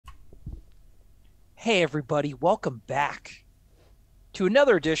Hey, everybody, welcome back to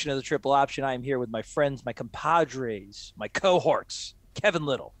another edition of the Triple Option. I am here with my friends, my compadres, my cohorts, Kevin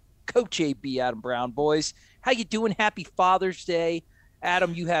Little, Coach AB, Adam Brown. Boys, how you doing? Happy Father's Day.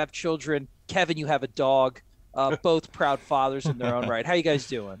 Adam, you have children. Kevin, you have a dog. Both proud fathers in their own right. How you guys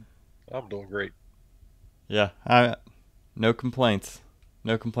doing? I'm doing great. Yeah, no complaints.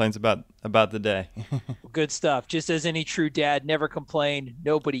 No complaints about the day. Good stuff. Just as any true dad, never complain.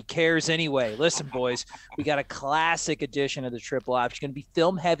 Nobody cares anyway. Listen, boys, we got a classic edition of the Triple Option. Going to be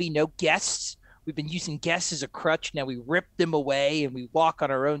film heavy, no guests. We've been using guests as a crutch. Now we rip them away and we walk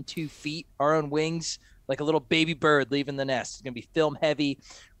on our own 2 feet, our own wings, like a little baby bird leaving the nest. It's going to be film heavy.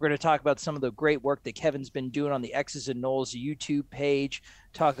 We're going to talk about some of the great work that Kevin's been doing on the X's and Knowles YouTube page,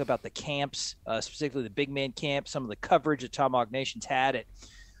 talk about the camps, specifically the big man camp, some of the coverage that Tomahawk Nation's had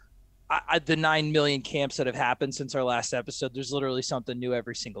at the 9 million camps that have happened since our last episode. There's literally something new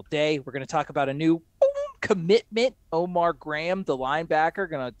every single day. We're going to talk about a new commitment, Omar Graham, the linebacker.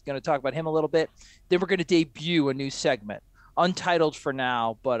 Going to talk about him a little bit. Then we're going to debut a new segment, untitled for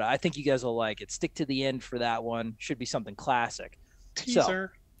now, but I think you guys will like it. Stick to the end for that one. Should be something classic.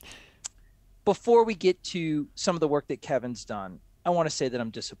 Teaser. So, before we get to some of the work that Kevin's done, I want to say that I'm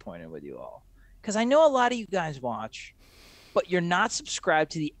disappointed with you all, because I know a lot of you guys watch, but you're not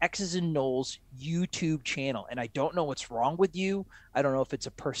subscribed to the X's and Knowles YouTube channel. And I don't know what's wrong with you. I don't know if it's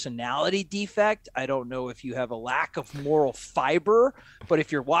a personality defect. I don't know if you have a lack of moral fiber. But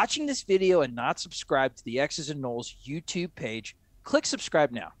if you're watching this video and not subscribed to the X's and Knowles YouTube page, click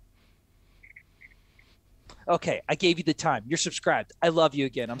subscribe now. Okay, I gave you the time. You're subscribed. I love you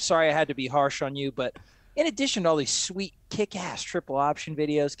again. I'm sorry I had to be harsh on you, but in addition to all these sweet kick-ass triple option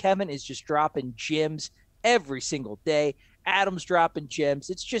videos, Kevin is just dropping gems every single day. Adam's dropping gems.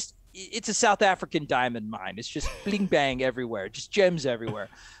 It's a South African diamond mine. It's just bling bang everywhere, just gems everywhere.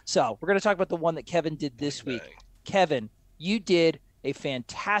 So we're going to talk about the one that Kevin did this week. Kevin, you did a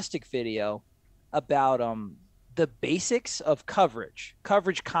fantastic video about the basics of coverage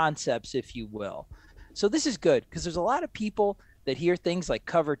concepts, if you will. So this is good because there's a lot of people that hear things like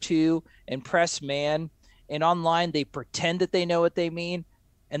cover two and press man, and online they pretend that they know what they mean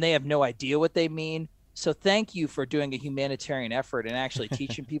and they have no idea what they mean. So thank you for doing a humanitarian effort and actually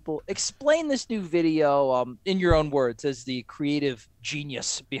teaching people. Explain this new video in your own words as the creative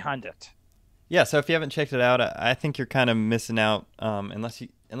genius behind it. Yeah, so if you haven't checked it out, I think you're kind of missing out unless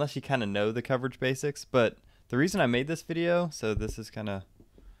you kind of know the coverage basics. But the reason I made this video, so this is kind of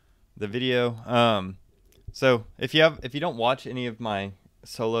the video. So if you don't watch any of my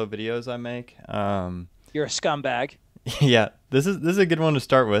solo videos I make, you're a scumbag. Yeah, this is a good one to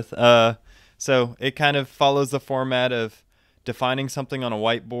start with. So it kind of follows the format of defining something on a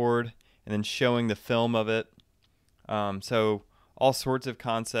whiteboard and then showing the film of it. So all sorts of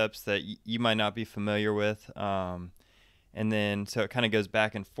concepts that you might not be familiar with. And then so it kind of goes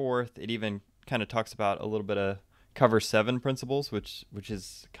back and forth. It even kind of talks about a little bit of cover 7 principles, which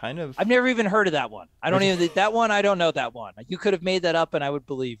is kind of... I've never even heard of that one. I don't know that one. You could have made that up and I would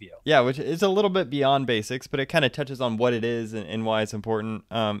believe you. Yeah, which is a little bit beyond basics, but it kind of touches on what it is and why it's important.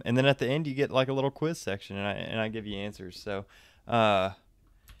 And then at the end you get like a little quiz section and I give you answers. So yeah,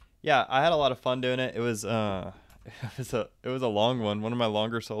 I had a lot of fun doing it. It was it was a long one of my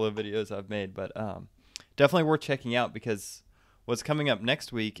longer solo videos I've made, but definitely worth checking out, because what's coming up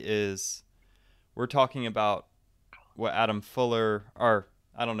next week is we're talking about what Adam Fuller, or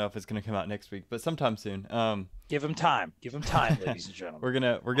I don't know if it's going to come out next week, but sometime soon. Give him time, ladies and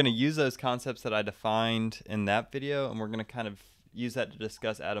gentlemen. We're gonna use those concepts that I defined in that video, and we're gonna kind of use that to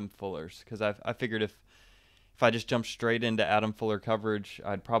discuss Adam Fuller's, because I figured if I just jumped straight into Adam Fuller coverage,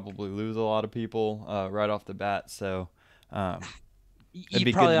 I'd probably lose a lot of people right off the bat. So it'd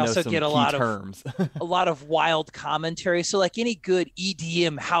be probably good to know also some get a key lot terms. a lot of wild commentary. So like any good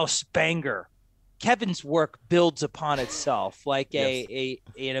EDM house banger, Kevin's work builds upon itself like Yes.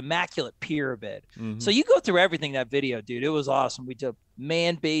 an immaculate pyramid. Mm-hmm. So you go through everything that video, dude. It was awesome. We did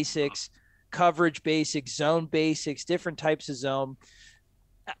man basics, coverage basics, zone basics, different types of zone.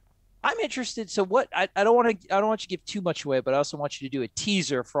 I'm interested. So what I don't want you to give too much away, but I also want you to do a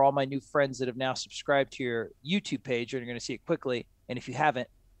teaser for all my new friends that have now subscribed to your YouTube page, and you're going to see it quickly. And if you haven't,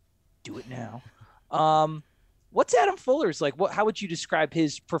 do it now. What's Adam Fuller's like? How would you describe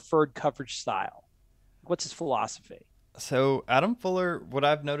his preferred coverage style? What's his philosophy? So Adam Fuller, what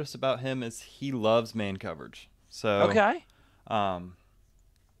I've noticed about him is he loves man coverage. So Okay. I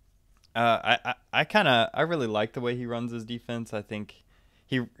really like the way he runs his defense. I think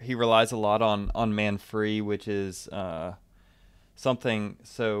he relies a lot on man free, which is something.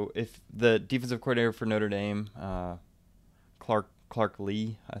 So if the defensive coordinator for Notre Dame, Clark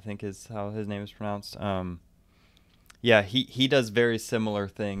Lee, I think is how his name is pronounced. Yeah, he does very similar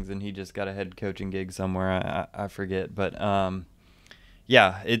things, and he just got a head coaching gig somewhere. I forget, but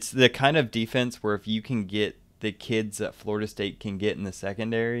yeah, it's the kind of defense where if you can get the kids that Florida State can get in the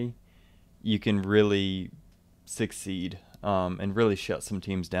secondary, you can really succeed and really shut some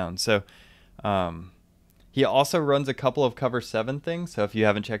teams down. So he also runs a couple of cover 7 things. So if you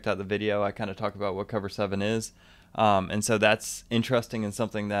haven't checked out the video, I kind of talk about what cover 7 is. And so that's interesting and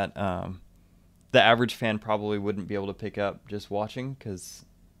something that the average fan probably wouldn't be able to pick up just watching, because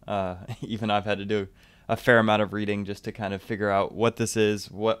even I've had to do a fair amount of reading just to kind of figure out what this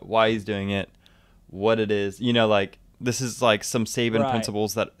is, why he's doing it, what it is. You know, like this is like some Saban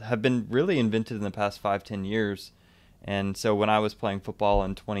principles that have been really invented in the past 5-10 years. And so when I was playing football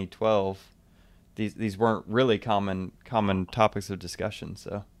in 2012, these weren't really common topics of discussion.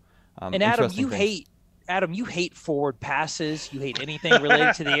 So and Adam, you hate forward passes. You hate anything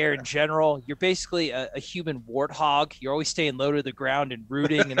related to the air in general. You're basically a human warthog. You're always staying low to the ground and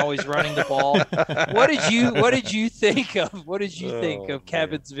rooting and always running the ball. What did you think of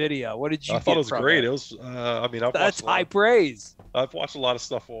Kevin's video? What did you? I thought it was great. It was. I mean, that's high praise. I've watched a lot of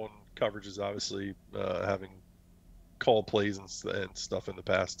stuff on coverages. Obviously, having called plays and stuff in the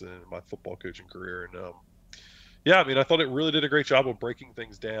past in my football coaching career, and yeah, I mean, I thought it really did a great job of breaking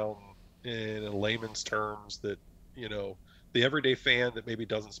things down in layman's terms that, you know, the everyday fan that maybe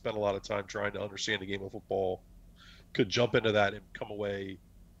doesn't spend a lot of time trying to understand the game of football could jump into that and come away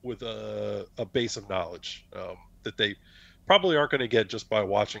with a base of knowledge that they probably aren't going to get just by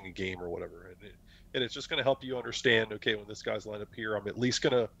watching a game or whatever. And it's just going to help you understand, okay, when this guy's lined up here, I'm at least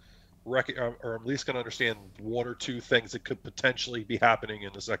going to understand 1 or 2 things that could potentially be happening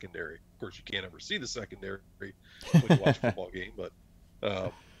in the secondary. Of course, you can't ever see the secondary when you watch a football game, but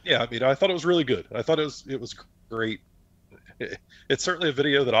yeah, I mean, I thought it was really good. I thought it was great. It's certainly a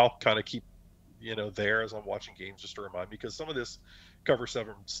video that I'll kind of keep, you know, there as I'm watching games just to remind me, because some of this cover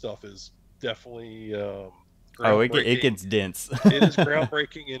 7 stuff is definitely it gets dense. It is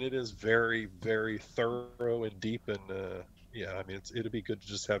groundbreaking, and it is very, very thorough and deep. And yeah, I mean, it'd be good to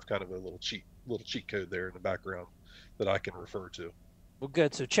just have kind of a little cheat code there in the background that I can refer to. Well,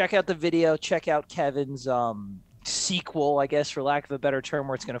 good. So check out the video. Check out Kevin's sequel, I guess, for lack of a better term,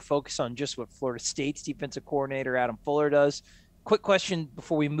 where it's going to focus on just what Florida State's defensive coordinator Adam Fuller does. Quick question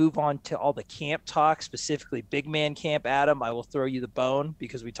before we move on to all the camp talk, specifically big man camp. Adam, I will throw you the bone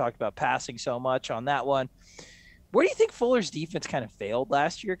because we talked about passing so much on that one. Where do you think Fuller's defense kind of failed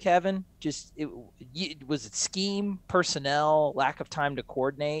last year, Kevin? Was it scheme, personnel, lack of time to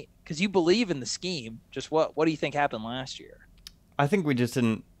coordinate? Because you believe in the scheme. Just what do you think happened last year? I think we just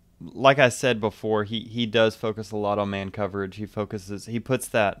didn't. Like I said before, he does focus a lot on man coverage. He puts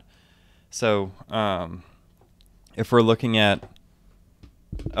that. So if we're looking at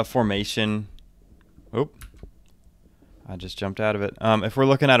a formation, I just jumped out of it. If we're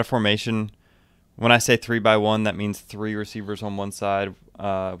looking at a formation, when I say 3-by-1, that means 3 receivers on one side,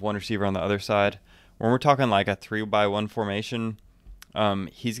 1 receiver on the other side. When we're talking like a 3-by-1 formation,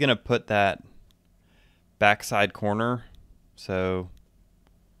 he's going to put that backside corner. So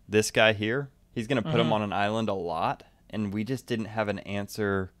this guy here, he's going to put him on an island a lot, and we just didn't have an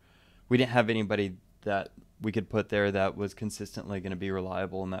answer. We didn't have anybody that we could put there that was consistently going to be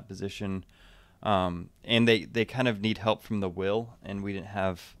reliable in that position. And they kind of need help from the will, and we didn't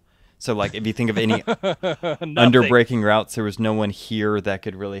have. So, like, if you think of any underbreaking routes, there was no one here that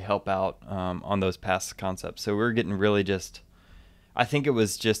could really help out on those pass concepts. So we were getting really I think it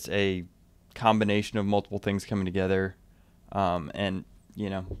was just a combination of multiple things coming together, and you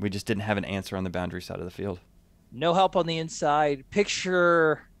know, we just didn't have an answer on the boundary side of the field. No help on the inside.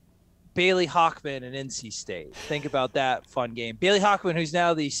 Picture Bailey Hockman in NC State. Think about that fun game. Bailey Hockman, who's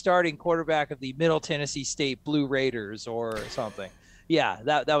now the starting quarterback of the Middle Tennessee State Blue Raiders or something. Yeah,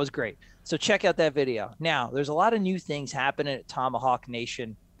 that was great. So check out that video. Now, there's a lot of new things happening at Tomahawk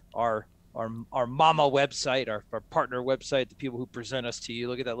Nation, our mama website, our partner website, the people who present us to you.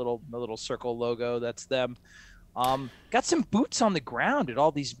 Look at that little circle logo. That's them. Got some boots on the ground at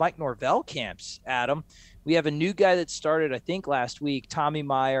all these Mike Norvell camps, Adam. We have a new guy that started, I think, last week, Tommy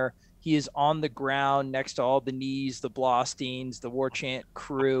Meyer. He is on the ground next to all the knees, the Blosteins, the War Chant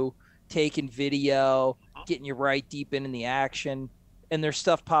crew, taking video, getting you right deep in the action. And there's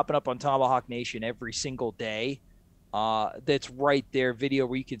stuff popping up on Tomahawk Nation every single day. That's right there, video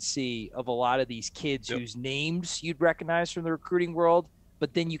where you can see of a lot of these kids whose names you'd recognize from the recruiting world,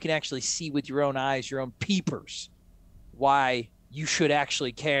 but then you can actually see with your own eyes, your own peepers, why you should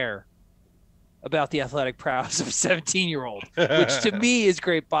actually care about the athletic prowess of a 17-year-old, which to me is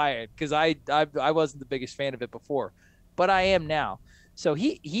great buy-in because I wasn't the biggest fan of it before. but I am now. So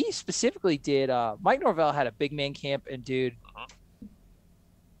he specifically did. Mike Norvell had a big man camp, and dude,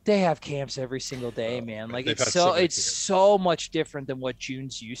 they have camps every single day, man. Like it's so much different than what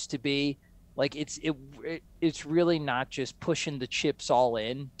June's used to be. Like it's really not just pushing the chips all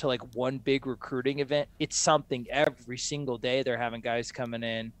in to like one big recruiting event. It's something every single day. They're having guys coming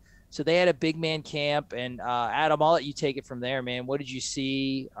in. So they had a big man camp, and Adam, I'll let you take it from there, man. What did you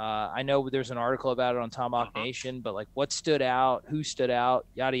see? I know there's an article about it on Tomahawk Nation, but like what stood out, who stood out,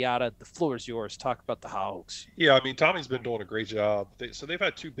 yada, yada. The floor is yours. Talk about the Hogs. Yeah, I mean, Tommy's been doing a great job. So they've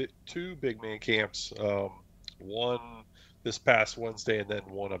had two big man camps, one this past Wednesday, and then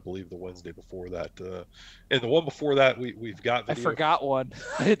one, I believe, the Wednesday before that. And the one before that, we've got video. I forgot one.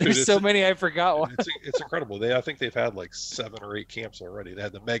 There's so many, I forgot one. It's incredible. I think they've had like 7 or 8 camps already. They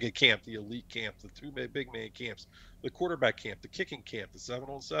had the mega camp, the elite camp, the 2 big man camps, the quarterback camp, the kicking camp, the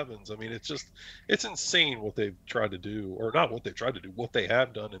 7-on-7s. I mean, it's insane what they've tried to do, or not what they've tried to do, what they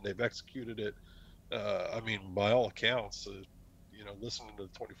have done, and they've executed it. I mean, by all accounts, listening to the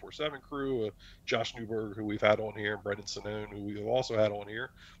 24/7 crew, Josh Newberg, who we've had on here, and Brendan Sinone, who we've also had on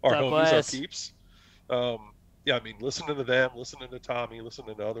here, our homies, our peeps. Yeah, I mean, listening to them, listening to Tommy,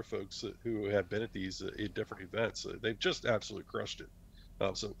 listening to other folks who have been at these different events, they've just absolutely crushed it.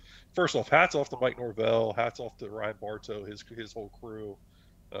 So, first off, hats off to Mike Norvell, hats off to Ryan Bartow, his whole crew.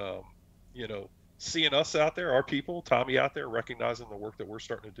 Seeing us out there, our people, Tommy out there, recognizing the work that we're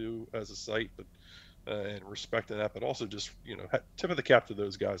starting to do as a site, but and respecting that, but also just tip of the cap to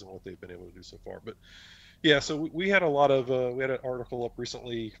those guys and what they've been able to do so far. But yeah, so we had a lot of we had an article up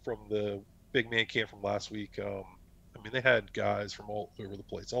recently from the big man camp from last week. I mean, they had guys from all over the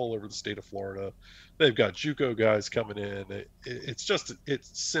place, all over the state of Florida. They've got JUCO guys coming in. It's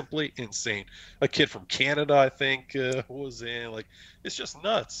simply insane. A kid from Canada, I think, was in. Like, it's just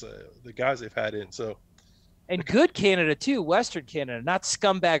nuts. The guys they've had in. So. And good Canada too, Western Canada, not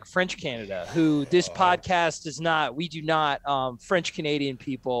scumbag French Canada, who this podcast is not. We do not, French Canadian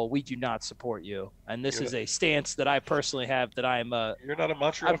people, we do not support you. And this is a stance that I personally have, that I'm You're not a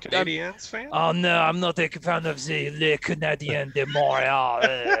Montreal Canadiens fan? Oh, no, I'm not a fan of the Les Canadiens de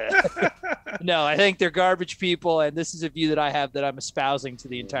Montréal. No, I think they're garbage people, and this is a view that I have that I'm espousing to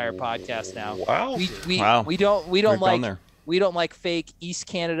the entire podcast now. Wow. We don't like fake East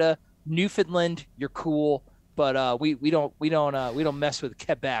Canada, Newfoundland. You're cool. But we don't mess with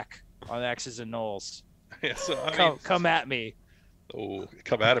Quebec on X's and O's. Yeah, so come at me. Oh,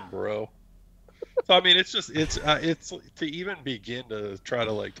 come at him, bro. So I mean, it's to even begin to try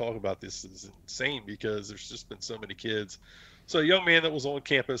to like talk about this is insane, because there's just been so many kids. So a young man that was on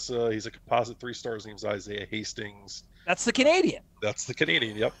campus, he's a composite 3-star. His name's Isaiah Hastings. That's the Canadian.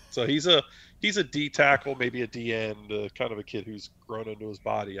 Yep. So he's a D tackle, maybe a D end, kind of a kid who's grown into his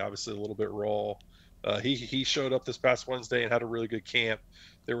body, obviously a little bit raw. He showed up this past Wednesday and had a really good camp.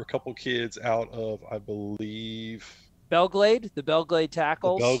 There were a couple kids out of, I believe, the Belglade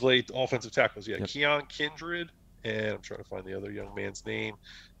tackles. The Belglade offensive tackles, yeah. Yep. Keon Kindred, and I'm trying to find the other young man's name.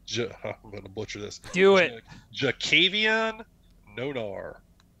 I'm going to butcher this. Do it. Jacavian Nonar.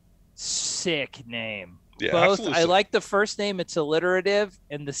 Sick name. Yeah, both. I like the first name; it's alliterative,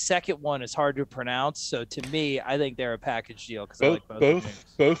 and the second one is hard to pronounce. So to me, I think they're a package deal, because I like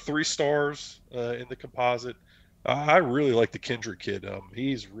both 3 stars in the composite. I really like the Kindred kid.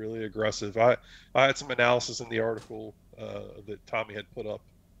 He's really aggressive. I had some analysis in the article that Tommy had put up.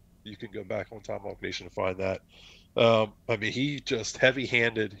 You can go back on Tomahawk Nation to find that. I mean, he just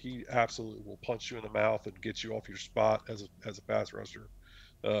heavy-handed. He absolutely will punch you in the mouth and get you off your spot as a pass rusher.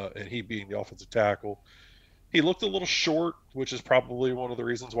 And he being the offensive tackle. He looked a little short, which is probably one of the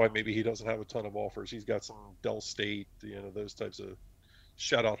reasons why maybe he doesn't have a ton of offers. He's got some Dell State, those types of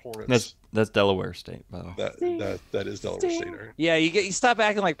shout-out Hornets. That's Delaware State, by the way. That is Delaware State, right? Yeah, you stop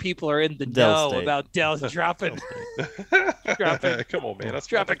acting like people are in the know about Dell dropping. Come on, man. That's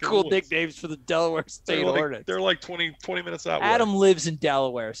dropping cool nicknames for the Delaware State Hornets. They're like 20 minutes out. Adam lives in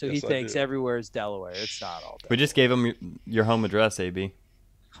Delaware, so he thinks everywhere is Delaware. It's not all Delaware. We just gave him your home address, AB.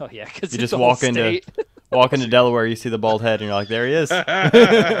 Oh yeah, because you just walk into Delaware, you see the bald head, and you're like, there he is. Got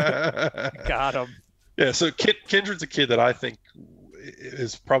him. Yeah, so Kindred's a kid that I think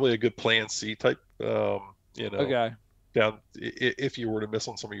is probably a good plan C type. Okay. Down if you were to miss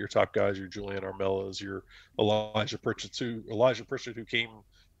on some of your top guys, your Julian Armellas, your Elijah Pritchett, who came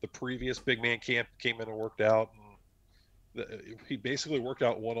the previous big man camp, came in and worked out. And he basically worked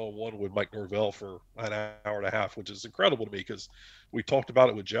out one-on-one with Mike Norvell for an hour and a half, which is incredible to me, because we talked about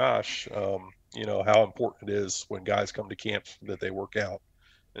it with Josh, how important it is when guys come to camp that they work out.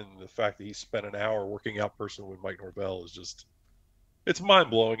 And the fact that he spent an hour working out personally with Mike Norvell is just it's mind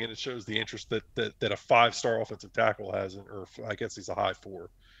blowing, and it shows the interest that a 5-star offensive tackle has, or I guess he's a high 4,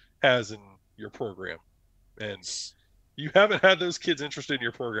 has in your program. And you haven't had those kids interested in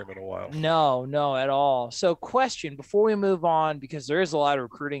your program in a while. No, no, at all. So, question before we move on, because there is a lot of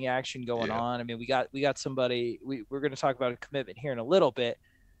recruiting action going on. I mean, we got somebody. We're going to talk about a commitment here in a little bit.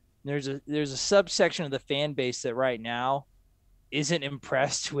 There's a subsection of the fan base that right now isn't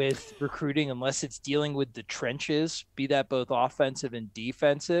impressed with recruiting unless it's dealing with the trenches, be that both offensive and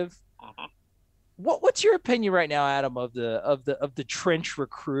defensive. What's your opinion right now, Adam, of the trench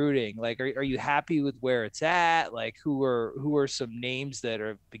recruiting? Like, are you happy with where it's at? Like, who are some names that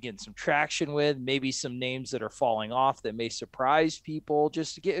are getting some traction with? Maybe some names that are falling off that may surprise people.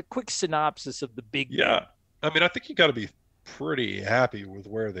 Just to get a quick synopsis of the big. Yeah, I mean, I think you got to be pretty happy with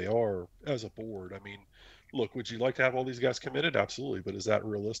where they are as a board. I mean, look, would you like to have all these guys committed? Absolutely, but is that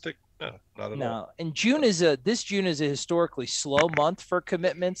realistic? No, not at all. And this June is a historically slow month for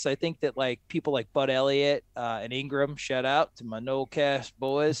commitments. I think that like people like Bud Elliott and Ingram, shout out to my no-cast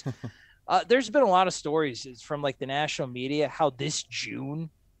boys. There's been a lot of stories from like the national media how this June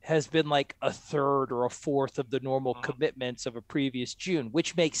has been like a third or a fourth of the normal commitments of a previous June,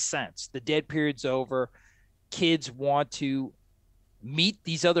 which makes sense. The dead period's over. Kids want to meet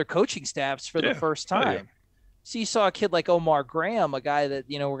these other coaching staffs for the first time. So you saw a kid like Omar Graham, a guy that,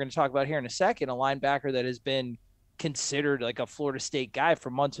 we're going to talk about here in a second, a linebacker that has been considered like a Florida State guy for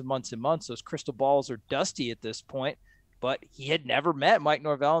months and months and months. Those crystal balls are dusty at this point, but he had never met Mike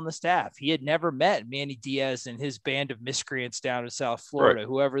Norvell and the staff. He had never met Manny Diaz and his band of miscreants down in South Florida,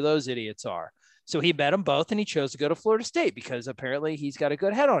 whoever those idiots are. So he met them both and he chose to go to Florida State because apparently he's got a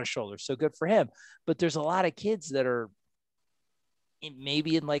good head on his shoulders. So good for him. But there's a lot of kids that are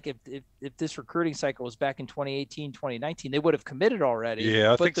maybe in like if this recruiting cycle was back in 2018, 2019, they would have committed already.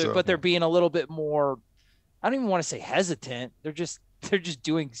 Yeah, I think so. But they're being a little bit more, I don't even want to say hesitant. They're just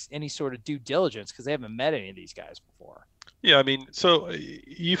doing any sort of due diligence because they haven't met any of these guys before. Yeah, I mean, so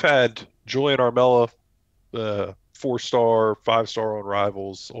you've had Julian Armella, 4-star, 5-star on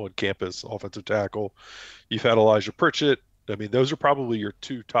Rivals on campus, offensive tackle. You've had Elijah Pritchett. I mean, those are probably your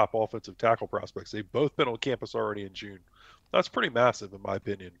 2 top offensive tackle prospects. They've both been on campus already in June. That's pretty massive, in my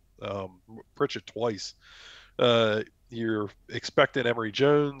opinion. Pritchett twice. You're expecting Emory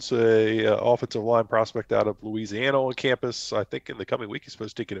Jones, a offensive line prospect out of Louisiana, on campus. I think in the coming week he's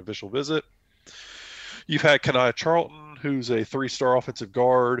supposed to take an official visit. You've had Kanaya Charlton, who's a 3-star offensive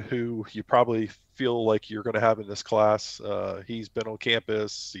guard who you probably feel like you're going to have in this class. He's been on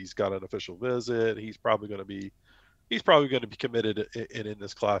campus. He's got an official visit. He's probably going to be committed in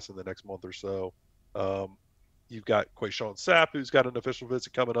this class in the next month or so. You've got Quayshawn Sapp, who's got an official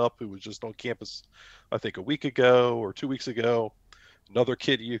visit coming up, who was just on campus, I think, a week ago or 2 weeks ago. Another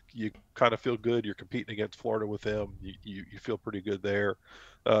kid you kind of feel good. You're competing against Florida with him. You feel pretty good there.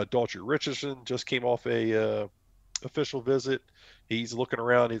 Daltrey Richardson just came off a official visit. He's looking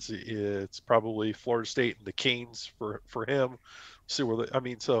around. It's probably Florida State and the Canes for him. See where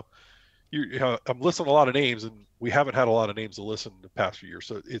so I'm listing a lot of names, and we haven't had a lot of names to listen in the past few years.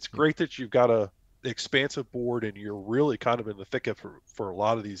 So it's great that you've got a expansive board and you're really kind of in the thicket for a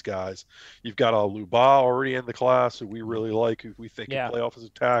lot of these guys. You've got a Luba already in the class who we really like, who we think can play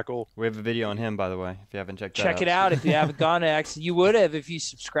offensive tackle. We have a video on him, by the way, if you haven't checked that out. Check it out if you haven't gone to X. You would have if you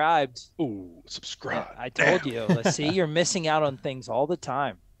subscribed. Ooh, subscribe. I told you. Let's see, you're missing out on things all the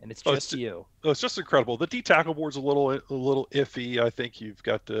time. And it's just you. It's just incredible. The D tackle board's a little iffy. I think you've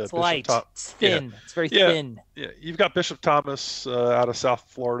got it's light. It's thin. Yeah. It's very thin. Yeah, you've got Bishop Thomas out of South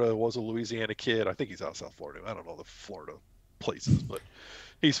Florida. Was a Louisiana kid. I think he's out of South Florida. I don't know the Florida places, but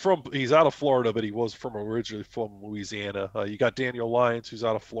he's out of Florida, but he was originally from Louisiana. You got Daniel Lyons, who's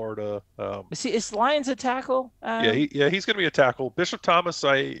out of Florida. Is Lyons a tackle? He's going to be a tackle. Bishop Thomas,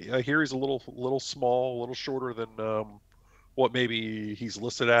 I hear he's a little small, a little shorter than what maybe he's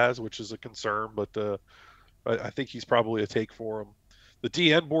listed as, which is a concern, but I think he's probably a take for him. The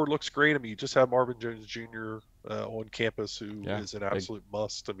DN board looks great. I mean, you just have Marvin Jones Jr. On campus, who is an absolute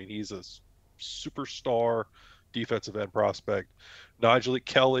must. I mean, he's a superstar defensive end prospect. Nigel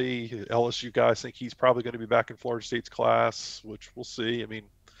Kelly, LSU guys think he's probably going to be back in Florida State's class, which we'll see. I mean,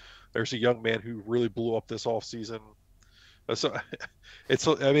 there's a young man who really blew up this offseason. So it's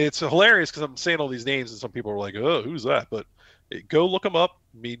hilarious because I'm saying all these names and some people are like, oh, who's that? But go look them up.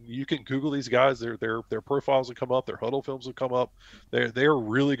 I mean, you can Google these guys. Their profiles will come up. Their huddle films will come up. They're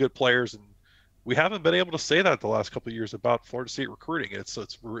really good players, and we haven't been able to say that the last couple of years about Florida State recruiting. It's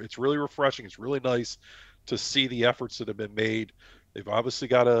really refreshing. It's really nice to see the efforts that have been made. They've obviously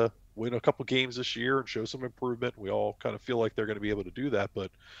got a win a couple games this year and show some improvement. We all kind of feel like they're going to be able to do that,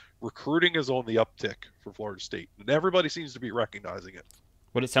 but recruiting is on the uptick for Florida State, and everybody seems to be recognizing it.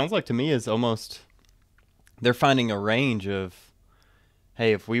 What it sounds like to me is almost they're finding a range of,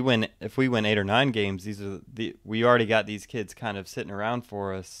 hey, if we win 8 or 9 games, we already got these kids kind of sitting around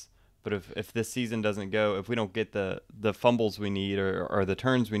for us. But if this season doesn't go, if we don't get the fumbles we need or the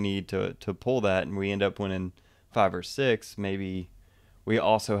turns we need to pull that, and we end up winning 5 or 6, maybe we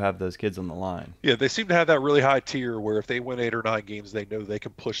also have those kids on the line. Yeah, they seem to have that really high tier where if they win 8 or 9 games, they know they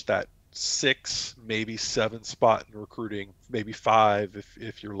can push that 6, maybe 7 spot in recruiting, maybe 5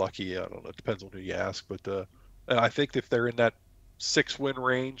 if you're lucky. I don't know. It depends on who you ask. But I think if they're in that 6-win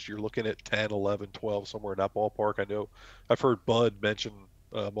range, you're looking at 10, 11, 12, somewhere in that ballpark. I know I've heard Bud mention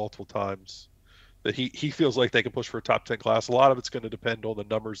multiple times that he feels like they can push for a top 10 class. A lot of it's going to depend on the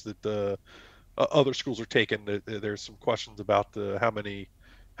numbers that the other schools are taking. There's some questions about how many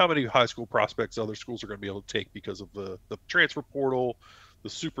high school prospects other schools are going to be able to take because of the transfer portal, the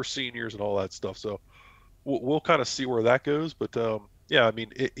super seniors, and all that stuff. So we'll kind of see where that goes. But yeah, I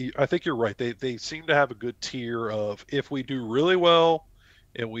mean, I think you're right. They seem to have a good tier of, if we do really well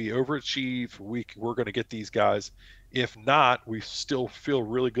and we overachieve, we're going to get these guys. If not, we still feel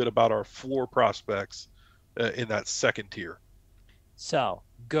really good about our floor prospects in that second tier. So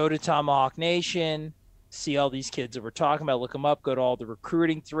go to Tomahawk Nation, see all these kids that we're talking about, look them up, go to all the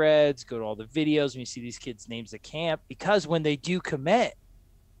recruiting threads, go to all the videos, and you see these kids' names at camp, because when they do commit,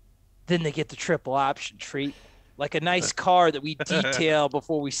 then they get the triple option treat, like a nice car that we detail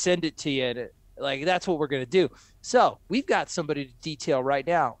before we send it to you. Like, that's what we're going to do. So we've got somebody to detail right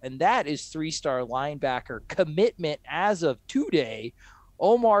now, and that is 3-star linebacker commitment as of today,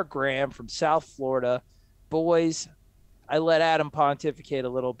 Omar Graham from South Florida. Boys, I let Adam pontificate a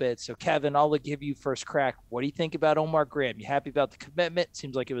little bit. So, Kevin, I'll give you first crack. What do you think about Omar Graham? You happy about the commitment?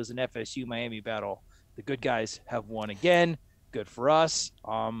 Seems like it was an FSU-Miami battle. The good guys have won again. Good for us.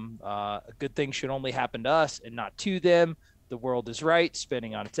 A good thing should only happen to us and not to them. The world is right,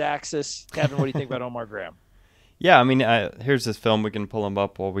 spinning on its axis. Kevin, what do you think about Omar Graham? Yeah, I mean, here's this film. We can pull him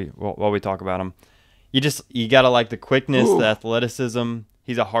up while we talk about him. You gotta like the quickness, the athleticism.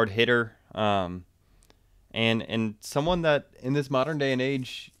 He's a hard hitter, and someone that in this modern day and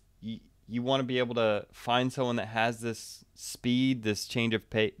age, you want to be able to find someone that has this speed, this change of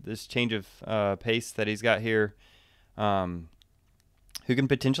pace that he's got here, who can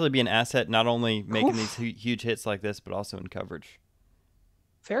potentially be an asset, not only making these huge hits like this, but also in coverage.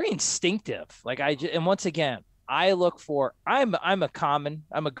 Very instinctive. And once again, I look for, I'm a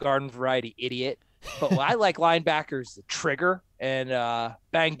garden variety idiot, but I like linebackers that trigger and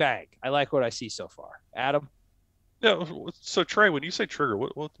bang, bang. I like what I see so far. Adam? Yeah. So Trey, when you say trigger,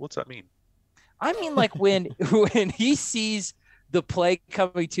 what's that mean? I mean, like when he sees the play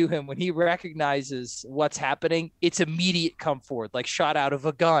coming to him, when he recognizes what's happening, it's immediate come forward, like shot out of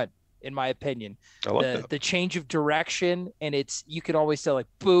a gun, in my opinion. I like the change of direction, and you can always tell, like,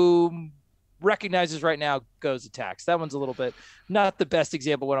 boom, recognizes right now, goes attacks. That one's a little bit not the best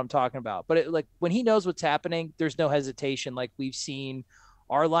example of what I'm talking about, but like when he knows what's happening, there's no hesitation. Like we've seen,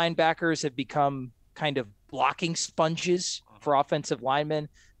 our linebackers have become kind of blocking sponges for offensive linemen.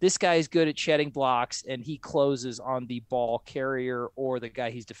 This guy is good at shedding blocks, and he closes on the ball carrier or the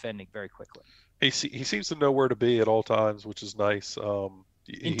guy he's defending very quickly. He seems to know where to be at all times, which is nice.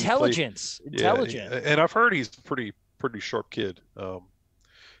 Intelligent. And I've heard he's a pretty sharp kid.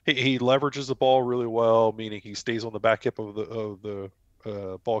 He leverages the ball really well, meaning he stays on the back hip of the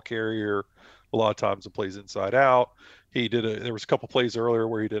ball carrier. A lot of times it plays inside out. There was a couple plays earlier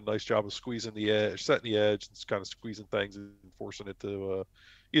where he did a nice job of squeezing the edge, setting the edge, and kind of squeezing things and forcing it to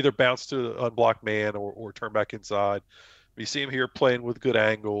either bounce to the unblocked man or turn back inside. You see him here playing with good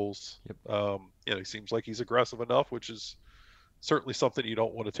angles. Yep. He seems like he's aggressive enough, which is certainly something you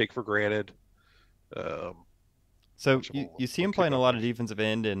don't want to take for granted. So you see him playing a lot of defensive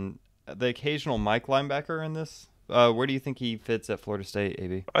end and the occasional Mike linebacker in this. Where do you think he fits at Florida State,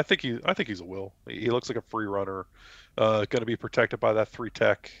 AB? I think he's a will. He looks like a free runner, going to be protected by that 3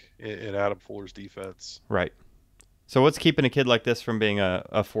 tech in Adam Fuller's defense. Right. So what's keeping a kid like this from being a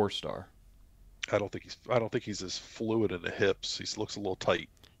 4-star? I don't think he's as fluid in the hips. He looks a little tight.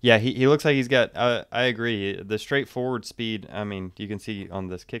 Yeah, he looks like he's got. I agree. The straightforward speed. I mean, you can see on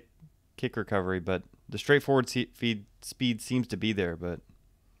this kick recovery, but the straightforward speed seems to be there. But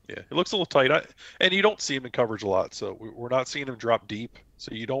yeah, it looks a little tight. And you don't see him in coverage a lot, so we're not seeing him drop deep.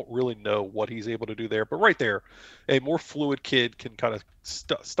 So you don't really know what he's able to do there. But right there, a more fluid kid can kind of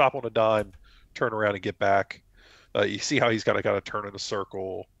stop on a dime, turn around and get back. You see how he's got to turn in a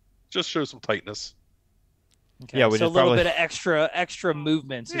circle. Just shows some tightness. Okay. Yeah, which so a is little probably bit of extra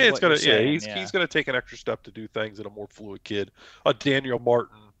movements. Yeah, Is it's what gonna. you're saying. He's gonna take an extra step to do things that a more fluid kid, a Daniel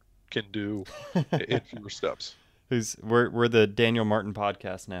Martin, can do in fewer steps. we're the Daniel Martin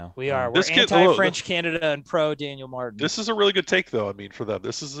podcast now. We are. We're This kid, anti-French Canada and pro Daniel Martin. This is a really good take, though. I mean, for them,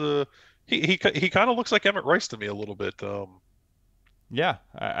 this is a he kind of looks like Emmett Rice to me a little bit. Yeah,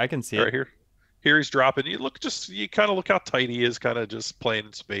 I can see Right it. here he's dropping. You kind of look how tight he is, kind of just playing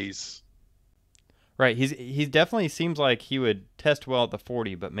in space. Right, he definitely seems like he would test well at the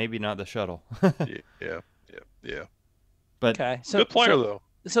 40, but maybe not the shuttle. Yeah. But okay, so Good player though.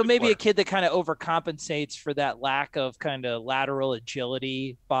 So Good maybe player. a kid that kind of overcompensates for that lack of kind of lateral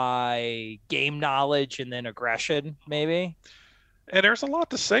agility by game knowledge and then aggression, maybe. And there's a lot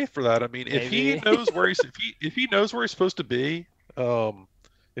to say for that. I mean, if he Maybe. knows where if he knows where he's supposed to be,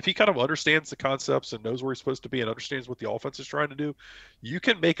 if he kind of understands the concepts and knows where he's supposed to be and understands what the offense is trying to do, you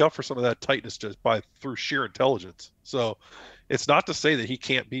can make up for some of that tightness just through sheer intelligence. So it's not to say that he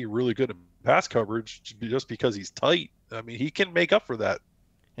can't be really good in pass coverage just because he's tight. I mean, he can make up for that.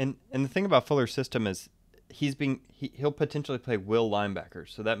 And the thing about Fuller's system is he'll potentially play will linebacker.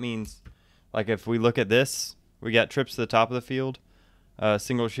 So that means, like, if we look at this, we got trips to the top of the field,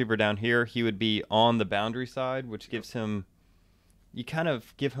 single receiver down here. He would be on the boundary side, which gives him, you kind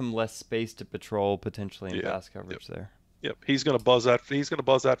of give him less space to patrol potentially in pass coverage there. Yep, he's going to buzz that. He's going to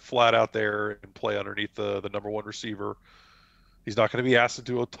buzz that flat out there and play underneath the number one receiver. He's not going to be asked to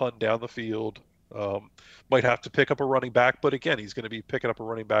do a ton down the field. Might have to pick up a running back, but again, he's going to be picking up a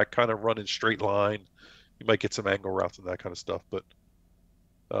running back, kind of running straight line. You might get some angle routes and that kind of stuff, but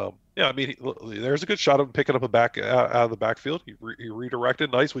yeah, I mean, there's a good shot of him picking up a back out of the backfield. He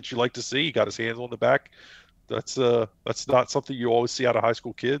redirected nice, which you like to see. He got his hands on the back. That's not something you always see out of high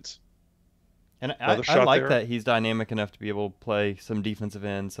school kids. And I like that he's dynamic enough to be able to play some defensive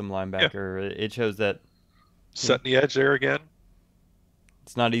end, some linebacker. Yeah. It shows that setting the edge there again.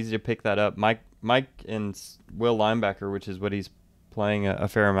 It's not easy to pick that up. Mike and Will linebacker, which is what he's playing a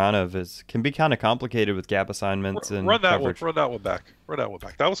fair amount of, can be kind of complicated with gap assignments and coverage. Run that one back.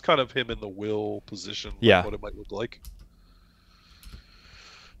 That was kind of him in the Will position. Yeah. What it might look like.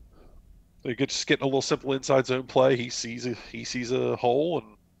 They get just getting a little simple inside zone play. He sees a hole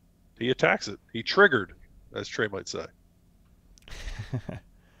and he attacks it. He triggered, as Trey might say.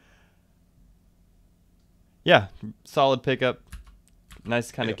 Yeah, solid pickup.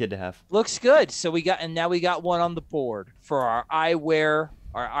 Nice kind of kid to have. Looks good. So now we got one on the board for our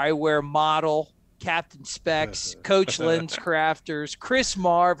eyewear model, Captain Specs, Coach Lens Crafters. Chris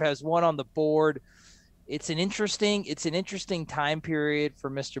Marv has one on the board. It's an interesting time period for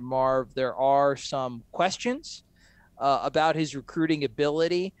Mr. Marv. There are some questions about his recruiting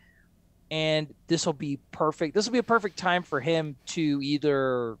ability, and this will be perfect. This will be a perfect time for him to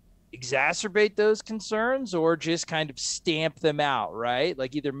either exacerbate those concerns or just kind of stamp them out, right?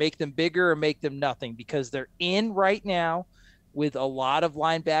 Like either make them bigger or make them nothing, because they're in right now with a lot of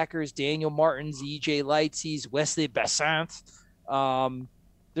linebackers, Daniel Martins, EJ Lightseas, Wesley Bassant.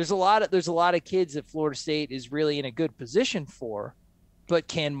 There's a lot of kids that Florida State is really in a good position for, but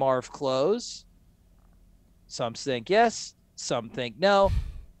can Marv close? Some think yes, some think no.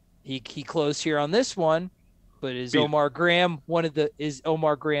 He closed here on this one. But is Omar Graham the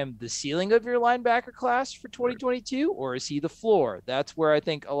ceiling of your linebacker class for 2022, or is he the floor? That's where I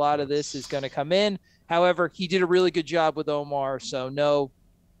think a lot of this is going to come in. However, he did a really good job with Omar, so no.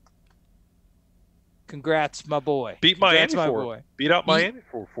 Congrats, my boy. Beat Miami for him. Beat out Miami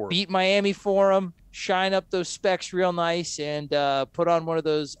for him. Beat Miami for him. Shine up those specs real nice and put on one of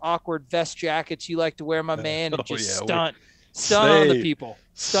those awkward vest jackets you like to wear, my man, and just stunt on the people.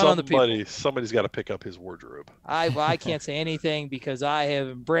 Somebody's got to pick up his wardrobe. I can't say anything because I have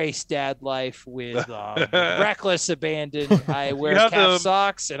embraced dad life with reckless abandon. I wear calf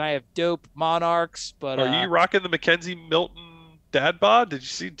socks and I have dope Monarchs. But are you rocking the Mackenzie Milton dad bod? Did you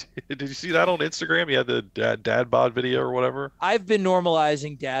see that on Instagram? He had the dad bod video or whatever. I've been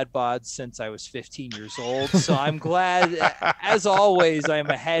normalizing dad bods since I was 15 years old, so I'm glad. As always, I'm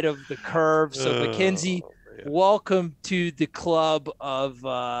ahead of the curve. So Mackenzie. Welcome to the club of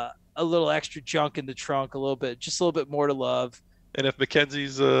a little extra junk in the trunk, just a little bit more to love. And if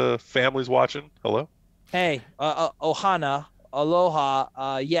Mackenzie's family's watching, hello. Hey, Ohana,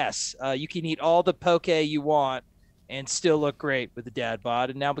 aloha. Yes, you can eat all the poke you want and still look great with the dad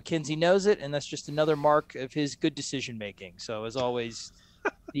bod. And now Mackenzie knows it, and that's just another mark of his good decision making. So as always,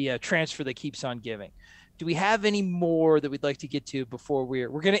 the transfer that keeps on giving. Do we have any more that we'd like to get to before we're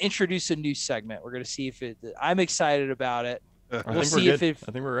going to introduce a new segment? We're going to see if I'm excited about it. We'll see if it.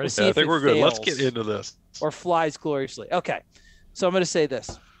 I think we're ready. I think we're good. Let's get into this. Or flies gloriously. Okay. So I'm going to say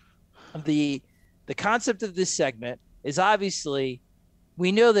this. The the concept of this segment is obviously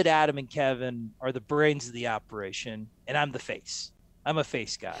we know that Adam and Kevin are the brains of the operation, and I'm the face. I'm a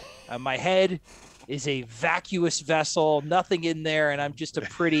face guy. My head is a vacuous vessel, nothing in there, and I'm just a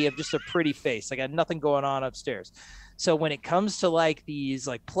pretty face. I got nothing going on upstairs. So when it comes to like these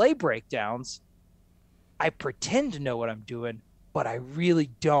like play breakdowns, I pretend to know what I'm doing, but I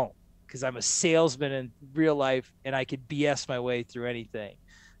really don't, because I'm a salesman in real life and I could BS my way through anything.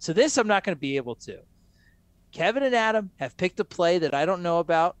 So this I'm not going to be able to. Kevin and Adam have picked a play that I don't know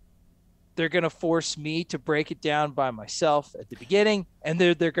about. They're going to force me to break it down by myself at the beginning, and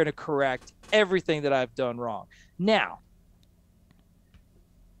they're going to correct everything that I've done wrong. Now,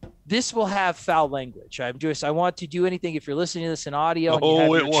 this will have foul language. I want to do anything. If you're listening to this in audio, and you have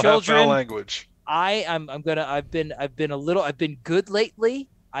your children, have foul language. I've been good lately.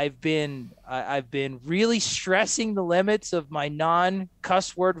 I've been really stressing the limits of my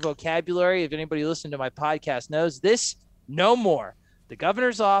non-cuss word vocabulary. If anybody listening to my podcast knows this, no more. The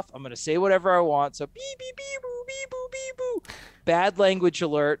governor's off. I'm going to say whatever I want. So beep, beep, beep, boo, beep, boo, beep, boo. Bad language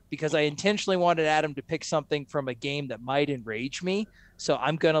alert, because I intentionally wanted Adam to pick something from a game that might enrage me. So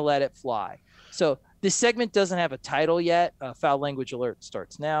I'm going to let it fly. So this segment doesn't have a title yet. Foul language alert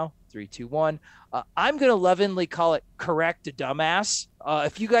starts now. 3, 2, 1. I'm going to lovingly call it Correct a Dumbass.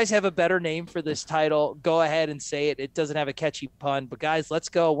 If you guys have a better name for this title, go ahead and say it. It doesn't have a catchy pun. But guys, let's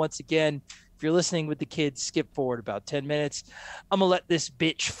go once again. If you're listening with the kids, skip forward about 10 minutes. I'm going to let this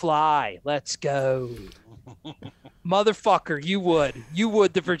bitch fly. Let's go. Motherfucker, you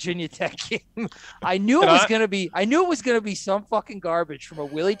would the Virginia Tech game. I knew it was going to be some fucking garbage from a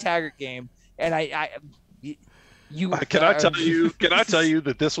Willie Taggart game. And Can I tell you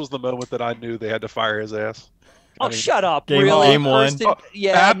that this was the moment that I knew they had to fire his ass? Shut up. Game one.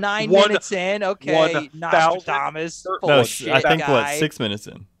 9 minutes in. Okay. Nostradamus. No, I think 6 minutes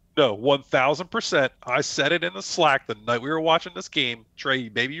in. No, 1,000%. I said it in the Slack the night we were watching this game. Trey,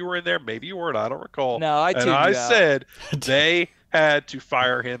 maybe you were in there, maybe you weren't. I don't recall. No, I did. And I said they had to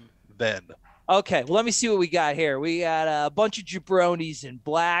fire him then. Okay, well, let me see what we got here. We got a bunch of jabronis in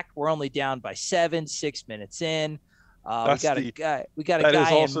black. We're only down by 7, 6 minutes in. We got a guy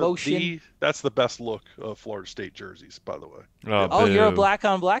in motion. That's the best look of Florida State jerseys, by the way. Oh, you're a black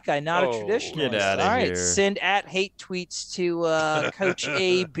on black guy, not a traditionalist. Get out of All right, here. send @hate tweets to Coach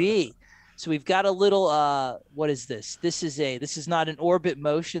AB. So we've got a little. What is this? This is not an orbit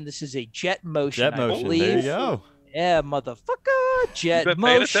motion. This is a jet motion. Jet motion. I believe. There you go. Yeah, motherfucker. Jet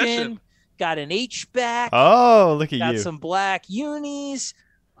motion. Got an H back. Oh, look at you. Got some black unis.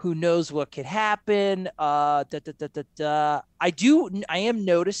 Who knows what could happen? I am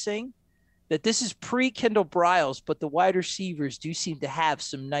noticing that this is pre-Kendall Briles, but the wide receivers do seem to have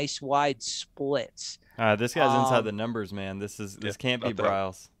some nice wide splits. This guy's inside the numbers, man. This can't be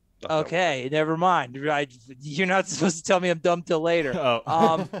Briles. Okay, never mind. You're not supposed to tell me I'm dumb till later.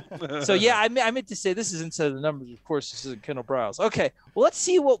 Oh. So yeah, I meant to say this is inside the numbers. Of course, this isn't Kendall Briles. Okay, well, let's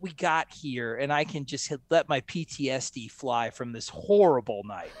see what we got here, and I can just let my PTSD fly from this horrible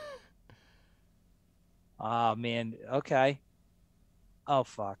night. Oh man. Okay. Oh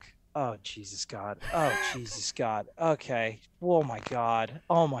fuck. Oh Jesus God. Oh Jesus God. Okay. Oh my God.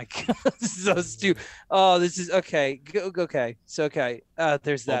 Oh my God. This is so stupid. Oh, this is okay. Okay. So okay.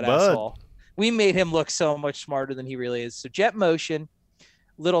 There's that asshole. We made him look so much smarter than he really is. So jet motion,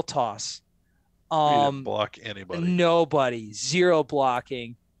 little toss. We didn't block anybody. Nobody. Zero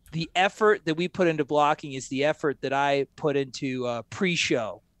blocking. The effort that we put into blocking is the effort that I put into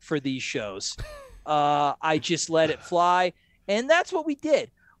pre-show for these shows. I just let it fly, and that's what we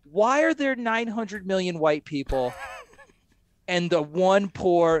did. Why are there 900 million white people and the one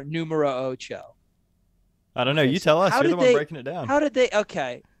poor numero ocho? I don't know. You tell us. You're the one breaking it down. How did they?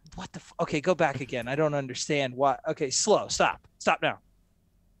 Okay. What the? Okay, go back again. I don't understand why. Okay, slow. Stop now.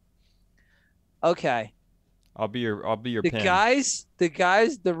 Okay. I'll be your the pen.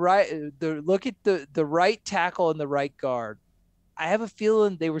 Look at the right tackle and the right guard. I have a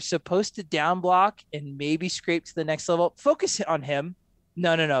feeling they were supposed to down block and maybe scrape to the next level. Focus on him.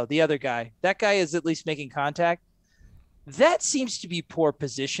 No. The other guy. That guy is at least making contact. That seems to be poor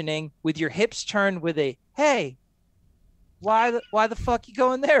positioning with your hips turned with a, hey, why the fuck you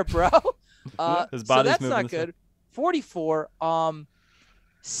going there, bro? His body's so that's moving not good. 44,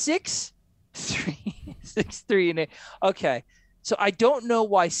 6'3", 6'3", and 8. Okay. So I don't know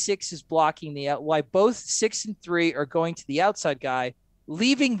why 6 is blocking why both 6 and 3 are going to the outside guy,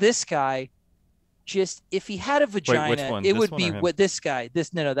 leaving this guy. Just if he had a vagina, it would be with this guy.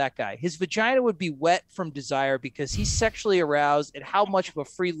 That guy. His vagina would be wet from desire because he's sexually aroused at how much of a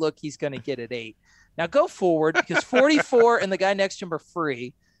free look he's going to get at 8. Now go forward because 44 and the guy next to him are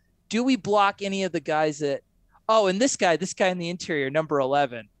free. do we block any of the guys that? Oh, and this guy in the interior, number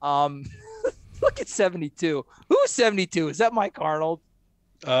 11. Look at 72. Who's 72? Is that Mike Arnold?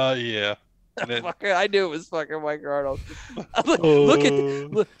 Yeah. Then, I knew it was fucking Mike Arnold.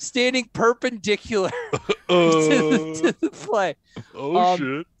 Look, standing perpendicular to the play.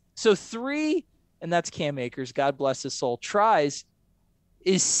 Shit. So 3, and that's Cam Akers. God bless his soul. Tries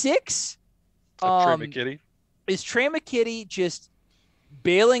is 6. Trey McKitty. Is Trey McKitty just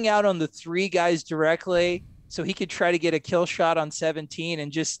bailing out on the 3 guys directly so he could try to get a kill shot on 17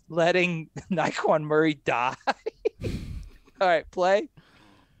 and just letting Nyquan Murray die? All right, play.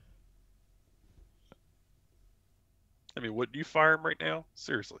 I mean, wouldn't you fire him right now?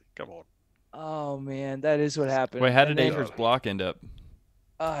 Seriously, come on. Oh man, that is what happened. Wait, how did Akers' block end up?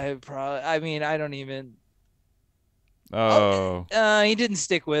 I don't even. Oh. He didn't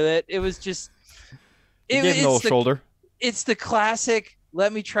stick with it. It was just. He gave him the shoulder. It's the classic.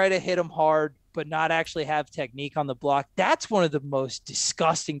 Let me try to hit him hard, but not actually have technique on the block. That's one of the most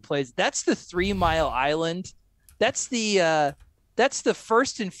disgusting plays. That's the 3 Mile Island. That's the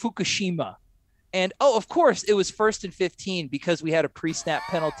first in Fukushima. And, of course, it was 1st and 15 because we had a pre-snap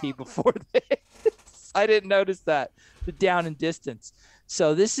penalty before this. I didn't notice that, the down and distance.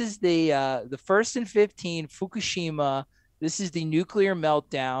 So this is the 1st and 15 Fukushima. This is the nuclear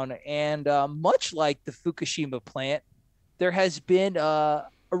meltdown. And much like the Fukushima plant, there has been a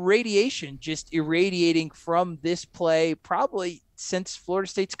radiation just irradiating from this play probably since Florida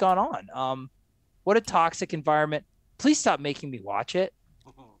State's gone on. What a toxic environment. Please stop making me watch it.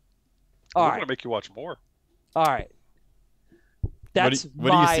 We're going to make you watch more. All right. What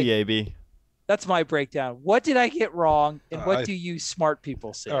do you see, AB? That's my breakdown. What did I get wrong, and what do you smart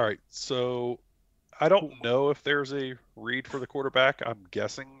people see? All right. So I don't know if there's a read for the quarterback. I'm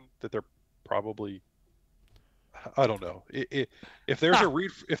guessing that they're probably – I don't know. If there's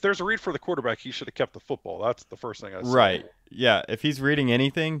a read for the quarterback, he should have kept the football. That's the first thing I say. Right. Yeah. If he's reading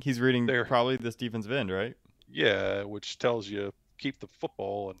anything, he's reading probably this defensive end, right? Yeah, which tells you – keep the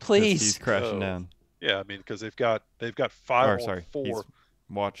football and please. He's crashing down. Yeah, I mean because they've got 5 on 4. He's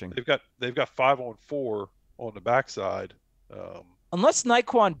watching. They've got 5 on 4 on the backside. Unless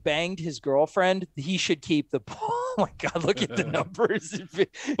Nyquan banged his girlfriend, he should keep the ball. Oh my God, look at the numbers.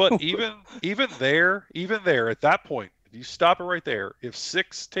 But even there at that point, if you stop it right there, if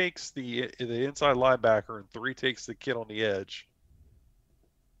 6 takes the inside linebacker and 3 takes the kid on the edge.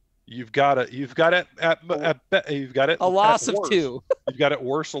 You've got it a loss of 2. You've got it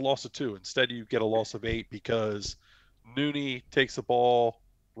worse, a loss of 2. Instead, you get a loss of 8 because Nooney takes the ball,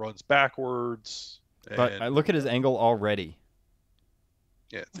 runs backwards. But I look at his angle already.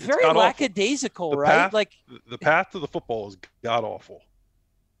 Yeah, it's very lackadaisical, right? Like the path to the football is god awful.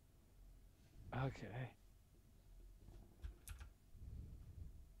 Okay.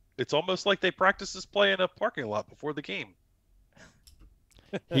 It's almost like they practice this play in a parking lot before the game.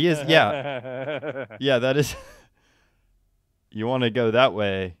 He is, yeah. Yeah, that is. You want to go that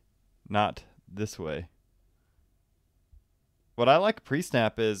way, not this way. What I like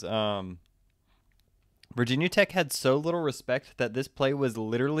pre-snap is Virginia Tech had so little respect that this play was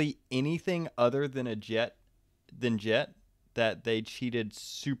literally anything other than jet that they cheated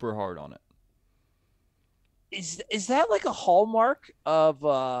super hard on it. Is that like a hallmark of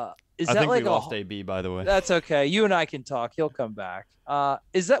I think we lost AB, by the way. That's okay. You and I can talk. He'll come back.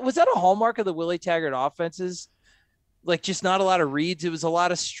 Was that a hallmark of the Willie Taggart offenses? Like just not a lot of reads. It was a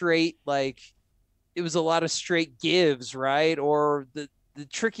lot of straight gives, right? Or the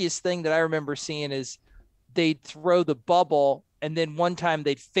trickiest thing that I remember seeing is they'd throw the bubble and then one time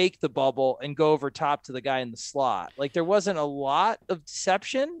they'd fake the bubble and go over top to the guy in the slot. Like there wasn't a lot of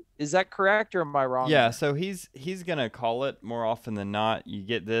deception. Is that correct or am I wrong? Yeah, so he's going to call it more often than not. You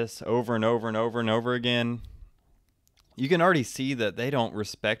get this over and over and over and over again. You can already see that they don't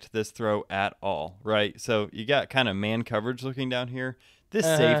respect this throw at all, right? So you got kind of man coverage looking down here. This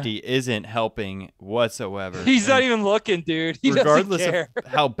safety isn't helping whatsoever. He's not even looking, dude. Regardless of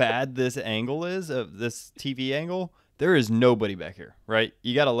how bad this angle is, of this TV angle, there is nobody back here, right?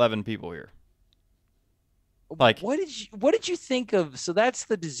 You got 11 people here. Like, what did you think of? So that's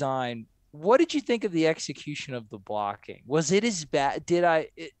the design. What did you think of the execution of the blocking? Was it as bad? Did I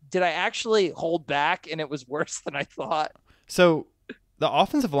actually hold back and it was worse than I thought? So the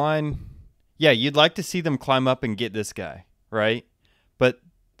offensive line, yeah, you'd like to see them climb up and get this guy, right? But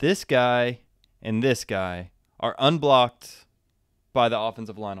this guy and this guy are unblocked by the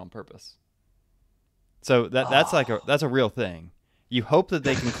offensive line on purpose. So that's a real thing. You hope that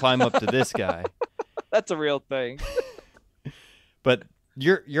they can climb up to this guy. That's a real thing. But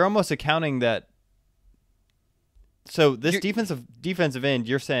you're almost accounting that So this defensive end,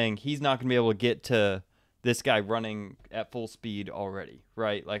 you're saying he's not going to be able to get to this guy running at full speed already,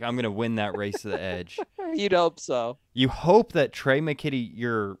 right? Like, I'm going to win that race to the edge. You'd hope so. You hope that Trey McKitty,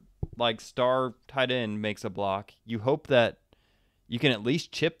 your like star tight end, makes a block. You hope that you can at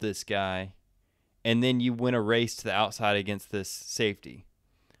least chip this guy, and then you win a race to the outside against this safety.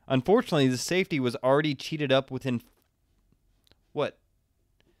 Unfortunately, the safety was already cheated up within what?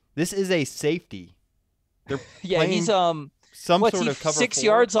 This is a safety. They're Yeah, he's some sort of cover 6 4,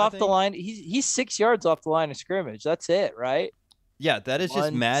 yards I off the think. line. He's 6 yards off the line of scrimmage. That's it, right? Yeah, that is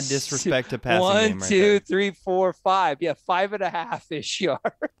just One, mad disrespect to passing One, game right two, there. 3, 4, 5. Yeah, 5.5-ish yards.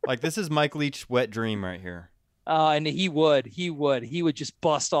 Like, this is Mike Leach's wet dream right here. And he would just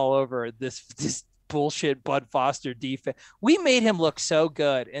bust all over this bullshit Bud Foster defense. We made him look so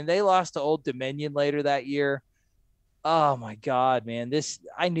good, and they lost to Old Dominion later that year. Oh my God, man!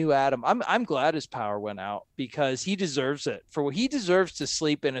 I knew Adam. I'm glad his power went out because he deserves it. He deserves to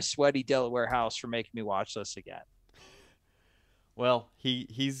sleep in a sweaty Delaware house for making me watch this again. Well,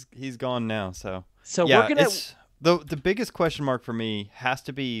 he's gone now, so we're gonna. The biggest question mark for me has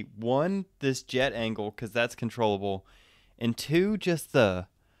to be, one, this jet angle, because that's controllable, and two, just the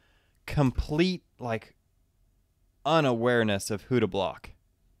complete like unawareness of who to block.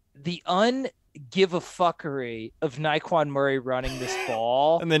 The give a fuckery of Nyquan Murray running this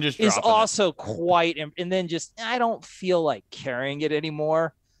ball And then just is dropping also quite, and then just, I don't feel like carrying it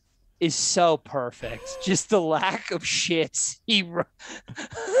anymore, is so perfect. Just the lack of shits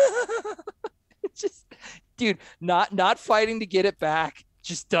just, dude, not fighting to get it back,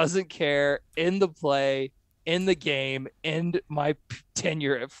 just doesn't care in the play, in the game, end my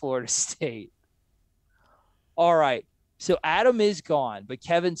tenure at Florida State. All right. So Adam is gone, but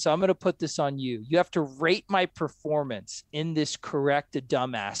Kevin, so I'm going to put this on you. You have to rate my performance in this correct a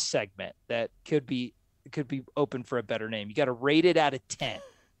dumbass segment that could be open for a better name. You got to rate it out of 10.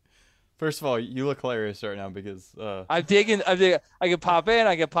 First of all, you look hilarious right now because I'm digging. I can pop in,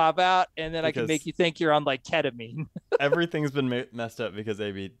 I can pop out, and then I can Because- make you think you're on like ketamine. everything's been messed up because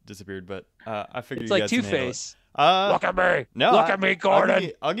AB disappeared. But I figured It's you like guys can handle it. Two-Face. Look at me. No, Look at me,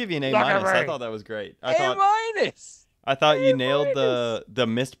 Gordon. I'll give you an A Look at minus. I me. thought that was great. A-. I thought you nailed A-. the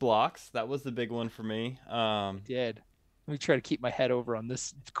missed blocks. That was the big one for me. Did. Let me try to keep my head over on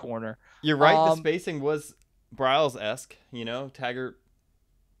this corner. You're right. The spacing was Bryles-esque. You know, Taggart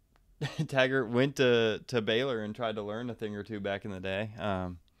went to Baylor and tried to learn a thing or two back in the day.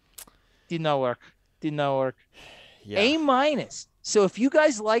 Did not work. Yeah. A-. So if you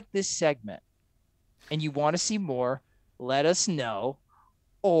guys like this segment and you want to see more, let us know.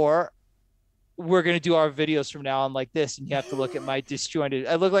 Or we're going to do our videos from now on like this, and you have to look at my disjointed.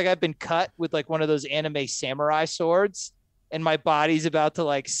 I look like I've been cut with like one of those anime samurai swords, and my body's about to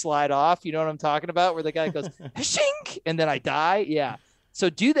like slide off. You know what I'm talking about? Where the guy goes, shink, and then I die. Yeah.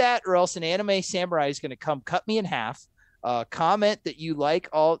 So do that, or else an anime samurai is going to come cut me in half. Comment that you like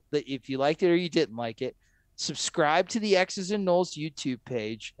if you liked it or you didn't like it. Subscribe to the X's and Knowles YouTube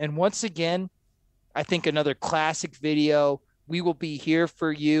page. And once again, I think another classic video. We will be here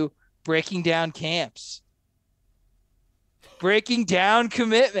for you, breaking down camps, breaking down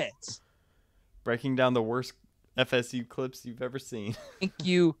commitments, Breaking down the worst FSU clips you've ever seen. Thank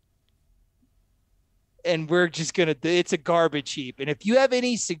you. And we're just going to, it's a garbage heap. And if you have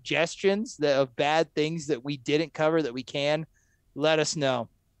any suggestions of bad things that we didn't cover that we can, let us know.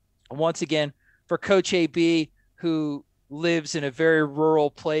 Once again, for Coach AB, who lives in a very rural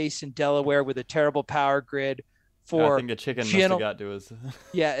place in Delaware with a terrible power grid, I think a chicken must have got to his.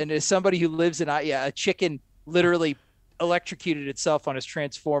 Yeah, and as somebody who lives in a chicken literally electrocuted itself on his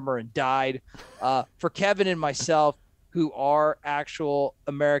transformer and died. For Kevin and myself, who are actual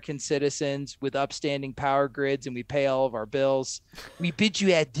American citizens with upstanding power grids, and we pay all of our bills, we bid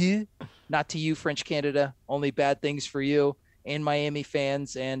you adieu. Not to you, French Canada. Only bad things for you and Miami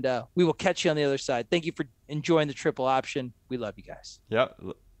fans. And we will catch you on the other side. Thank you for enjoying the triple option. We love you guys. Yep.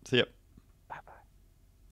 See ya.